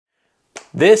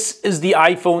This is the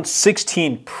iPhone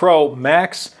 16 Pro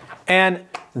Max, and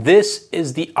this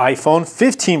is the iPhone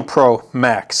 15 Pro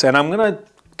Max. And I'm gonna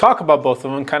talk about both of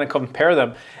them and kind of compare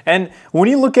them. And when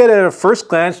you look at it at a first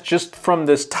glance, just from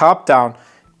this top down,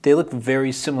 they look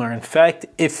very similar. In fact,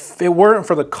 if it weren't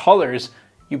for the colors,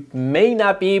 you may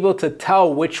not be able to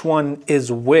tell which one is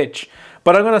which.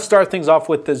 But I'm gonna start things off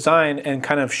with design and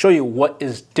kind of show you what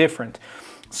is different.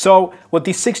 So with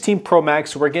the 16 Pro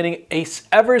Max, we're getting a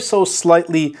ever so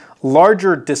slightly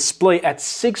larger display at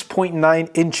 6.9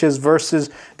 inches versus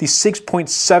the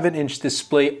 6.7 inch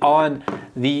display on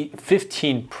the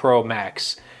 15 Pro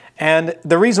Max. And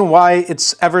the reason why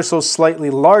it's ever so slightly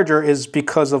larger is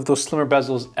because of those slimmer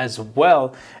bezels as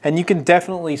well. And you can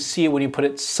definitely see it when you put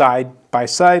it side by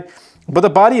side. But the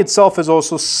body itself is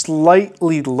also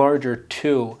slightly larger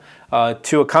too,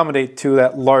 to accommodate to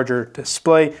that larger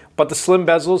display. But the slim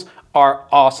bezels are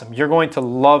awesome. You're going to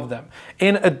love them.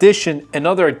 In addition,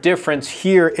 another difference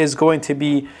here is going to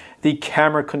be the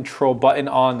camera control button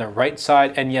on the right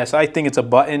side. And yes, I think it's a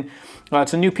button.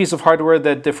 It's a new piece of hardware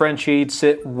that differentiates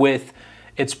it with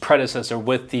its predecessor,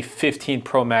 with the 15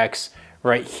 Pro Max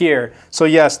right here. So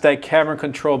yes, that camera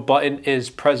control button is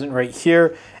present right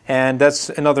here. And that's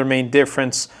another main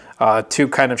difference to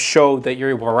kind of show that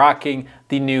you're rocking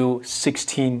the new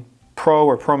 16 Pro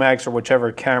or Pro Max or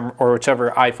whichever camera or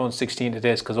whichever iPhone 16 it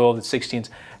is, because all the 16s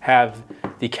have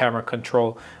the camera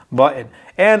control button.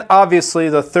 And obviously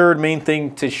the third main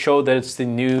thing to show that it's the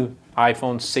new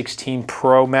iPhone 16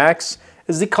 Pro Max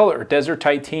is the color, Desert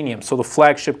Titanium. So the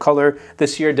flagship color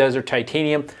this year, Desert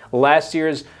Titanium. Last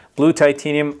year's blue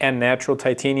titanium and natural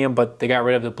titanium, but they got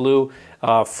rid of the blue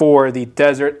for the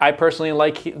desert. I personally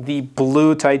like the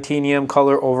blue titanium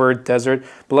color over desert,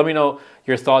 but let me know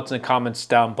your thoughts in the comments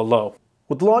down below.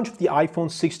 With the launch of the iPhone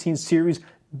 16 series,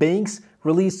 Benks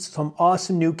released some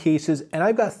awesome new cases, and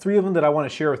I've got 3 of them that I want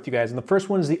to share with you guys. And the first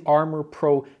one is the Armor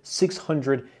Pro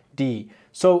 600D.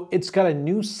 So it's got a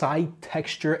new side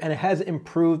texture and it has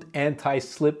improved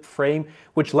anti-slip frame,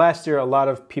 which last year a lot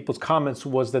of people's comments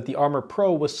was that the Armor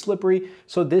Pro was slippery.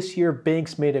 So this year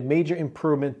Benks made a major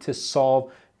improvement to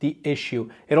solve the issue.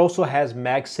 It also has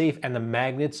MagSafe, and the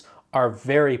magnets are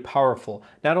very powerful.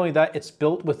 Not only that, it's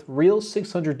built with Real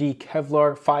 600D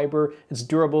Kevlar fiber. It's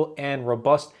durable and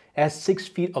robust. It has 6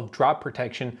 feet of drop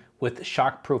protection with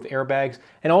shockproof airbags,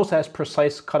 and also has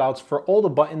precise cutouts for all the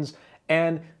buttons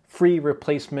and free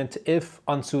replacement if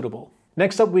unsuitable.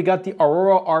 Next up, we got the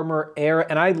Aurora Armor Air,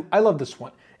 and I love this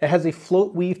one. It has a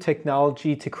float weave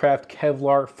technology to craft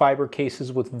Kevlar fiber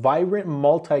cases with vibrant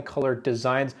multicolored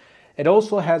designs. It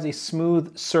also has a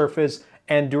smooth surface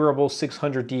and durable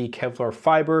 600D Kevlar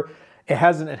fiber. It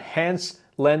has an enhanced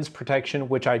lens protection,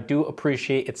 which I do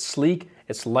appreciate. It's sleek,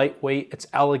 it's lightweight, it's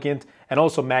elegant, and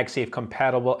also MagSafe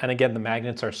compatible. And again, the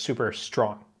magnets are super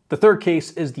strong. The third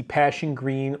case is the Passion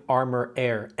Green Armor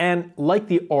Air. And like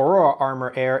the Aurora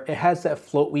Armor Air, it has that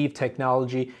float weave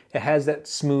technology, it has that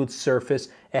smooth surface,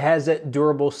 it has that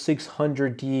durable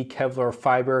 600D Kevlar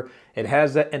fiber, it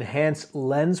has that enhanced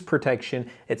lens protection,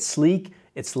 it's sleek,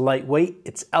 it's lightweight,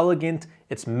 it's elegant,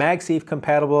 it's MagSafe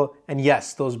compatible, and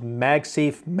yes, those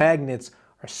MagSafe magnets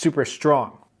are super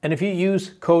strong. And if you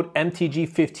use code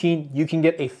MTG15, you can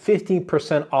get a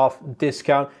 15% off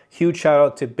discount. Huge shout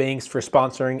out to Benks for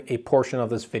sponsoring a portion of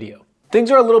this video.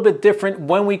 Things are a little bit different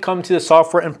when we come to the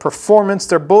software and performance.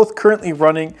 They're both currently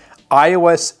running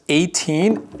iOS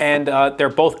 18, and they're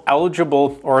both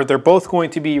eligible, or they're both going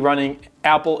to be running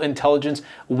Apple Intelligence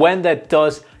when that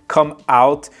does come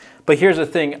out. But here's the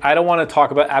thing, I don't want to talk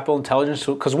about Apple Intelligence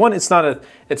because one, it's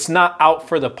not out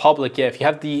for the public yet. If you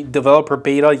have the developer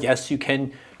beta, yes, you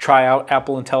can try out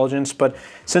Apple Intelligence, but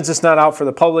since it's not out for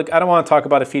the public, I don't want to talk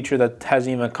about a feature that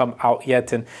hasn't even come out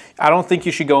yet. And I don't think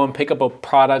you should go and pick up a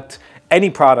product,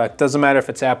 any product, doesn't matter if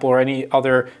it's Apple or any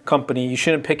other company, you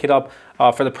shouldn't pick it up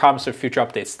for the promise of future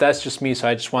updates. That's just me, so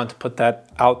I just wanted to put that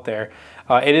out there.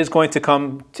 It is going to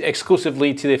come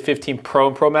exclusively to the 15 Pro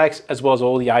and Pro Max, as well as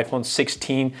all the iPhone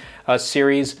 16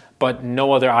 series, but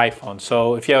no other iPhone.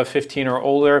 So if you have a 15 or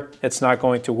older, it's not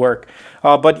going to work.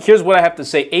 But here's what I have to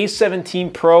say.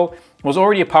 A17 Pro was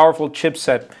already a powerful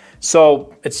chipset,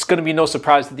 so it's going to be no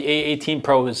surprise that the A18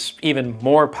 Pro is even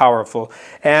more powerful.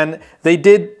 And they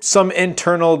did some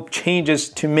internal changes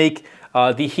to make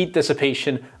the heat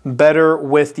dissipation better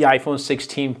with the iPhone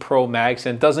 16 Pro Max,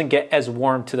 and it doesn't get as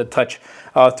warm to the touch.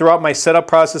 Throughout my setup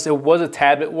process, it was a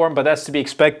tad bit warm, but that's to be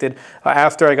expected.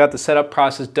 After I got the setup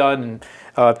process done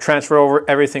and transfer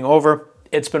everything over,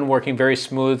 it's been working very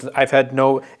smooth. I've had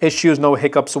no issues, no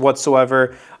hiccups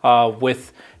whatsoever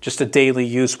with just a daily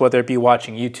use, whether it be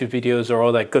watching YouTube videos or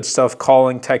all that good stuff,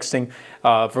 calling, texting,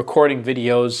 recording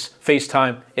videos,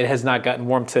 FaceTime. It has not gotten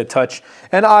warm to the touch.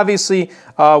 And obviously,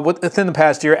 within the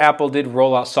past year, Apple did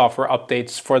roll out software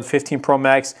updates for the 15 Pro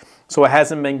Max, so it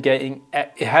hasn't been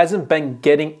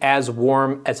getting as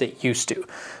warm as it used to.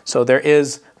 So there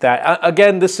is that.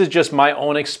 Again, this is just my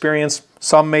own experience.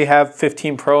 Some may have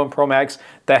 15 Pro and Pro Max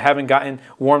that haven't gotten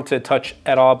warm to the touch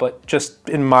at all, but just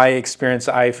in my experience,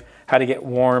 I've had to get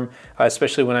warm,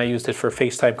 especially when I used it for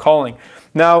FaceTime calling.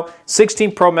 Now,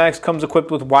 16 Pro Max comes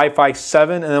equipped with Wi-Fi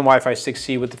 7 and then Wi-Fi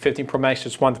 6E with the 15 Pro Max.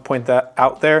 Just wanted to point that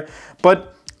out there.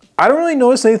 But I don't really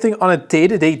notice anything on a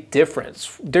day-to-day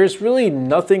difference. There's really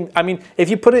nothing. I mean, if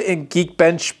you put it in Geek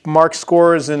benchmark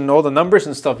scores and all the numbers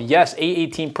and stuff, yes,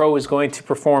 A18 Pro is going to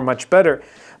perform much better.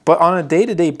 But on a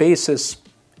day-to-day basis,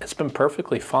 it's been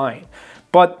perfectly fine.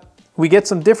 But we get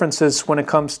some differences when it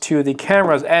comes to the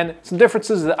cameras, and some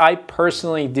differences that I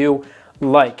personally do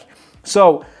like.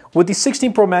 So with the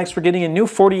 16 Pro Max, we're getting a new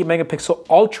 48 megapixel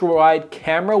ultra wide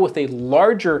camera with a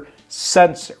larger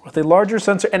sensor.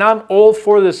 And I'm all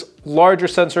for this larger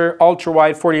sensor, ultra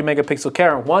wide 48 megapixel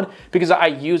camera. One, because I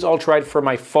use ultra wide for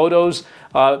my photos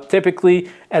typically,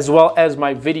 as well as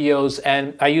my videos,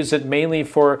 and I use it mainly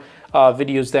for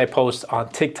videos that I post on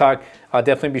TikTok.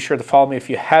 Definitely be sure to follow me if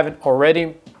you haven't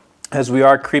already, as we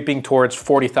are creeping towards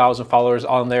 40,000 followers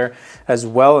on there as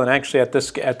well. And actually at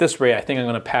this rate, I think I'm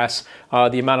gonna pass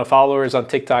the amount of followers on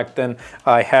TikTok than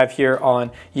I have here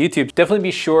on YouTube. Definitely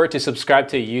be sure to subscribe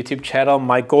to the YouTube channel.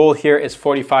 My goal here is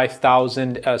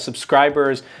 45,000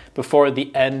 subscribers before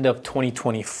the end of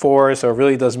 2024. So it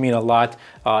really does mean a lot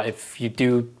if you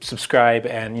do subscribe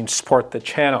and you support the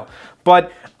channel.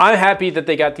 But I'm happy that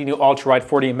they got the new ultra-wide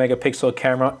 48 megapixel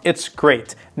camera. It's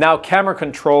great. Now, camera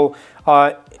control,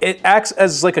 it acts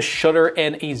as like a shutter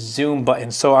and a zoom button.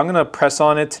 So I'm gonna press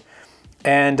on it,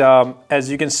 and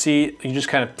as you can see, you just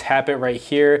kind of tap it right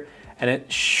here, and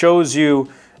it shows you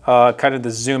kind of the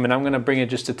zoom. And I'm gonna bring it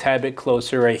just a tad bit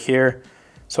closer right here,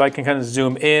 so I can kind of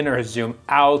zoom in or zoom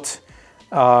out.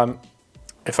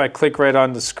 If I click right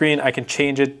on the screen, I can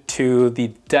change it to the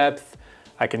depth.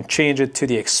 I can change it to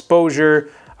the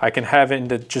exposure. I can have it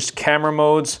into just camera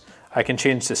modes. I can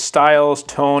change the styles,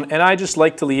 tone, and I just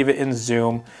like to leave it in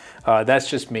zoom. That's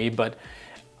just me, but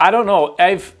I don't know.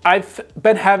 I've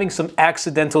been having some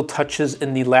accidental touches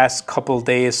in the last couple of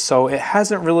days, so it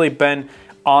hasn't really been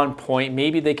on point.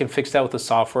 Maybe they can fix that with a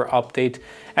software update.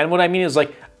 And what I mean is,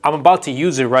 like, I'm about to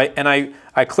use it, right? And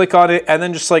I click on it, and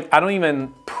then just like, I don't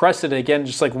even press it again,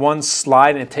 just like one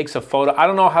slide and it takes a photo. I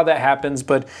don't know how that happens,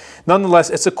 but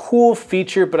nonetheless, it's a cool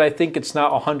feature, but I think it's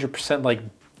not 100% like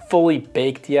fully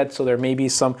baked yet. So there may be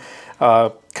some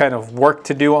kind of work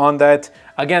to do on that.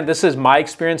 Again, this is my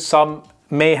experience. Some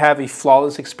may have a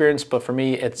flawless experience, but for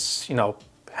me, it's, you know,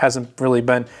 hasn't really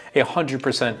been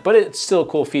 100%, but it's still a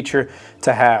cool feature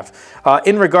to have.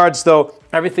 In regards though,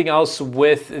 everything else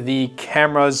with the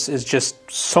cameras is just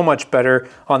so much better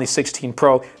on the 16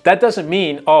 Pro. That doesn't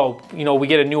mean, oh, you know, we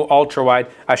get a new ultra wide,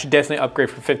 I should definitely upgrade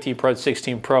from 15 Pro to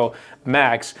 16 Pro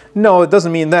Max. No, it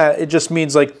doesn't mean that. It just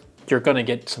means like you're gonna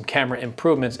get some camera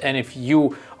improvements. And if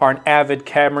you are an avid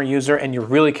camera user and you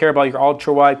really care about your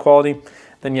ultra wide quality,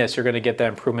 then yes, you're gonna get that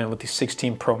improvement with the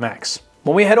 16 Pro Max.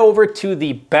 When we head over to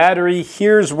the battery,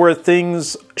 here's where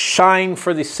things shine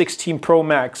for the 16 Pro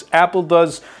Max. Apple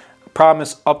does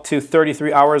promise up to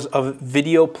 33 hours of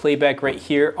video playback right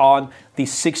here on the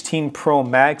 16 Pro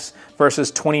Max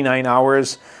versus 29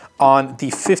 hours on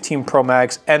the 15 Pro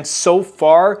Max. And so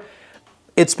far,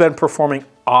 it's been performing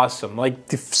awesome. Like,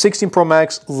 the 16 Pro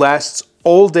Max lasts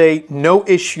all day, no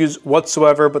issues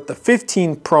whatsoever, but the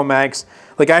 15 Pro Max,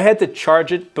 like, I had to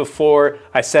charge it before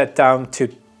I sat down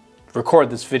to record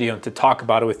this video and to talk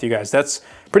about it with you guys. That's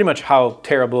pretty much how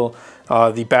terrible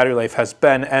the battery life has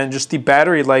been, and just the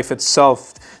battery life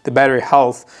itself, the battery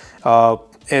health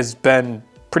has been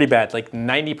pretty bad, like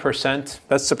 90%.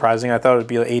 That's surprising. I thought it would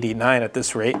be like 89 at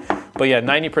this rate, but yeah,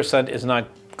 90% is not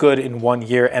good in 1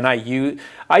 year. And I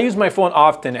use my phone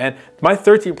often, and my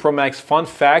 13 Pro Max, fun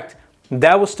fact,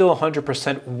 that was still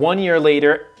 100% 1 year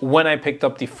later when I picked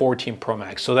up the 14 Pro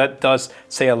Max. So that does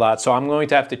say a lot. So I'm going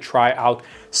to have to try out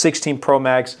 16 Pro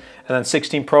Max and then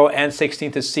 16 Pro and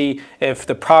 16 to see if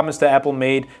the promise that Apple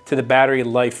made to the battery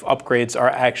life upgrades are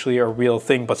actually a real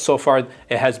thing. But so far,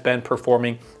 it has been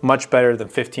performing much better than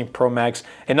 15 Pro Max.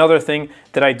 Another thing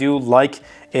that I do like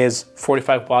is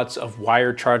 45 watts of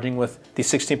wired charging with the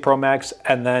 16 Pro Max,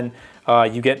 and then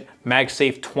you get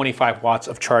MagSafe 25 watts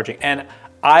of charging. And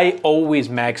I always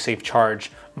MagSafe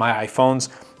charge my iPhones.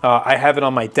 I have it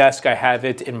on my desk. I have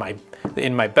it in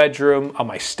my bedroom, on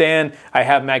my stand. I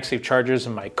have MagSafe chargers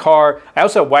in my car. I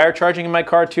also have wire charging in my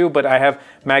car too, but I have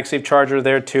MagSafe charger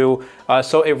there too.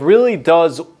 So it really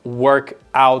does work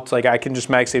out. Like I can just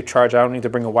MagSafe charge. I don't need to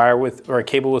bring a wire with or a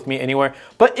cable with me anywhere.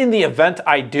 But in the event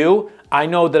I do, I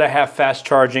know that I have fast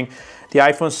charging. The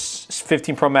iPhone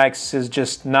 15 Pro Max is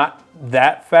just not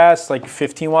that fast, like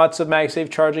 15 watts of MagSafe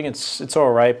charging. It's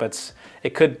all right, but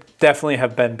it could definitely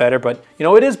have been better. But you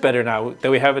know, it is better now that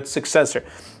we have its successor.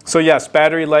 So yes,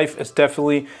 battery life is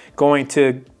definitely going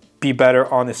to be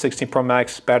better on the 16 Pro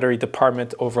Max. Battery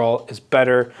department overall is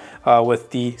better with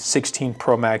the 16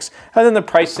 Pro Max. And then the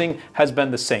pricing has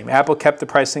been the same. Apple kept the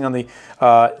pricing on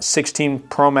the 16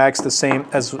 Pro Max the same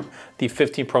as the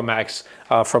 15 Pro Max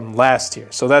from last year.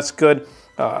 So that's good.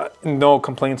 No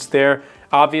complaints there.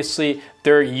 Obviously,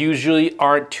 there usually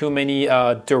aren't too many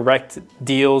direct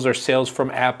deals or sales from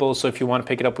Apple. So if you want to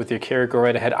pick it up with your carrier, go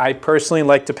right ahead. I personally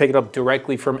like to pick it up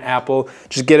directly from Apple.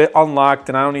 Just get it unlocked,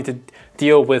 and I don't need to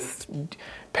deal with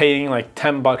paying like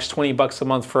 10 bucks, 20 bucks a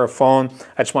month for a phone.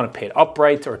 I just want to pay it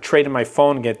upright or trade in my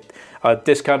phone, get a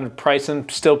discounted price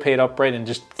and still pay it upright and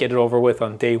just get it over with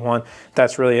on day one.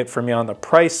 That's really it for me on the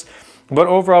price. But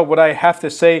overall, what I have to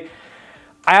say,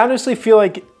 I honestly feel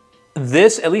like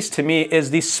this, at least to me, is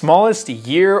the smallest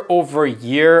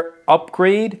year-over-year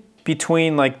upgrade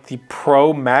between like the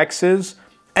Pro Maxes.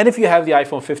 And if you have the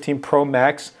iPhone 15 Pro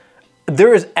Max,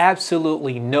 there is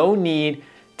absolutely no need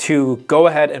to go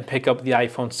ahead and pick up the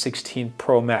iPhone 16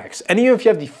 Pro Max. And even if you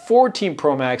have the 14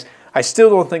 Pro Max, I still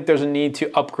don't think there's a need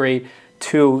to upgrade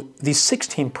to the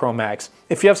 16 Pro Max.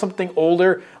 If you have something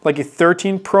older, like a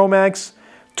 13 Pro Max,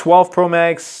 12 Pro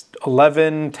Max,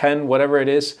 11, 10, whatever it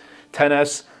is,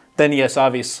 10S, then yes,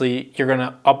 obviously you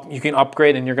can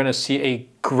upgrade and you're gonna see a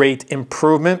great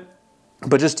improvement.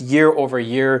 But just year over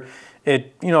year,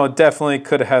 it definitely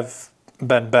could have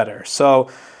been better. So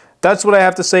that's what I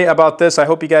have to say about this. I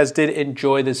hope you guys did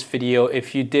enjoy this video.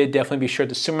 If you did, definitely be sure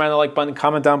to smash the like button,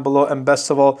 comment down below, and best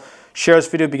of all, share this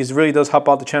video because it really does help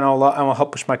out the channel a lot and will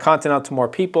help push my content out to more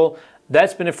people.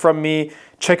 That's been it from me.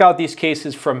 Check out these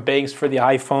cases from Benks for the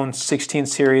iPhone 16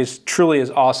 series. Truly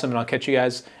is awesome, and I'll catch you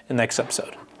guys in the next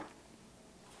episode.